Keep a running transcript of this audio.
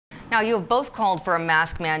Now, you have both called for a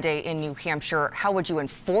mask mandate in New Hampshire. How would you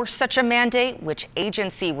enforce such a mandate? Which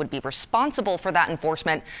agency would be responsible for that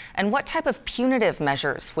enforcement? And what type of punitive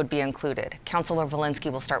measures would be included? Councilor Volinsky,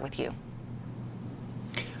 we'll start with you.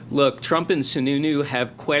 Look, Trump and Sununu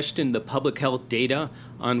have questioned the public health data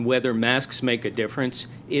on whether masks make a difference.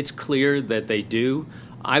 It's clear that they do.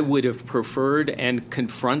 I would have preferred and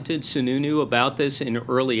confronted Sununu about this in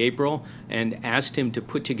early April and asked him to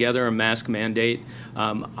put together a mask mandate.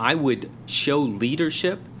 I would show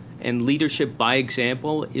leadership, and leadership by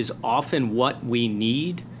example is often what we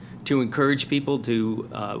need to encourage people to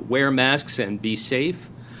wear masks and be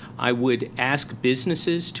safe. I would ask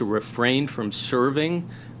businesses to refrain from serving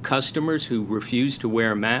customers who refuse to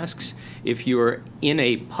wear masks. If you're in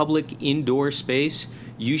a public indoor space,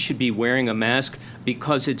 you should be wearing a mask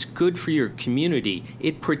because it's good for your community.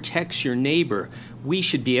 It protects your neighbor. We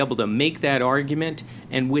should be able to make that argument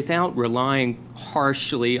and, without relying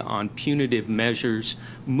harshly on punitive measures,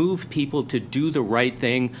 move people to do the right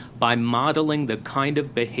thing by modeling the kind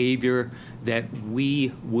of behavior that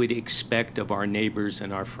we would expect of our neighbors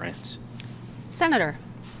and our friends. Senator.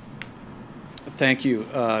 Thank you.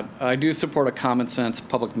 I do support a common sense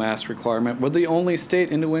public mask requirement. We're the only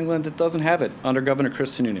state in New England that doesn't have it under Governor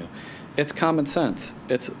Chris Sununu. It's common sense.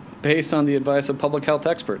 It's based on the advice of public health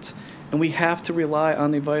experts. And we have to rely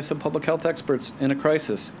on the advice of public health experts in a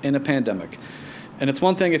crisis, in a pandemic. And it's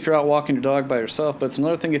one thing if you're out walking your dog by yourself, but it's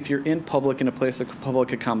another thing if you're in public in a place of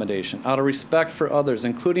public accommodation. Out of respect for others,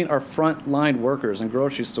 including our frontline workers in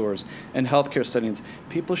grocery stores and healthcare settings,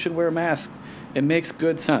 people should wear masks. It makes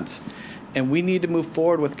good sense. And we need to move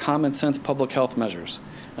forward with common sense public health measures.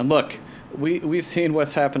 And look, we've seen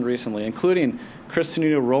what's happened recently, including Chris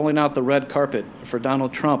Sununu rolling out the red carpet for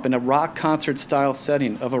Donald Trump in a rock concert style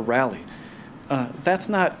setting of a rally. That's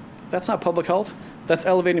not public health. That's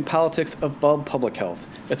elevating politics above public health.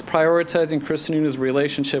 It's prioritizing Chris Sununu's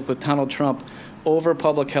relationship with Donald Trump over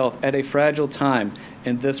public health at a fragile time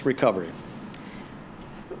in this recovery.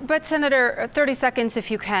 But Senator, 30 seconds if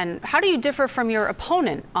you can. How do you differ from your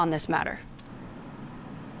opponent on this matter?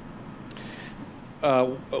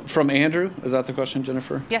 From Andrew? Is that the question,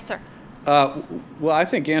 Jennifer? Yes, sir. Well, I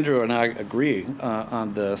think Andrew and I agree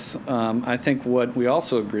on this. I think what we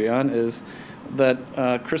also agree on is that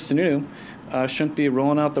Chris Sununu shouldn't be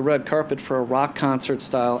rolling out the red carpet for a rock concert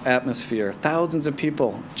style atmosphere. Thousands of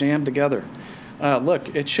people jammed together.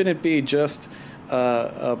 Look, it shouldn't be just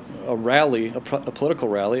a rally, a political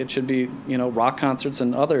rally. It should be, rock concerts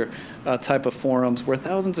and other type of forums where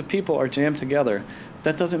thousands of people are jammed together.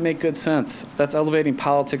 That doesn't make good sense. That's elevating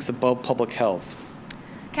politics above public health.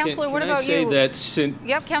 Councilor, what about you?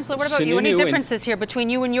 Yep, Councilor, what about you? Any differences here between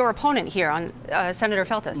you and your opponent here on Senator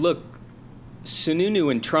Feltes? Look,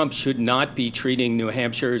 Sununu and Trump should not be treating New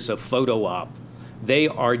Hampshire as a photo op. They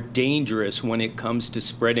are dangerous when it comes to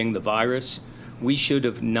spreading the virus. We should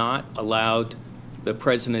have not allowed the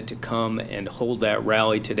president to come and hold that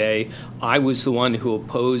rally today. I was the one who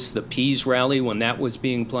opposed the Peas rally when that was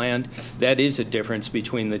being planned. That is a difference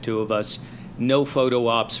between the two of us. No photo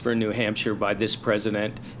ops for New Hampshire by this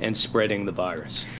president and spreading the virus.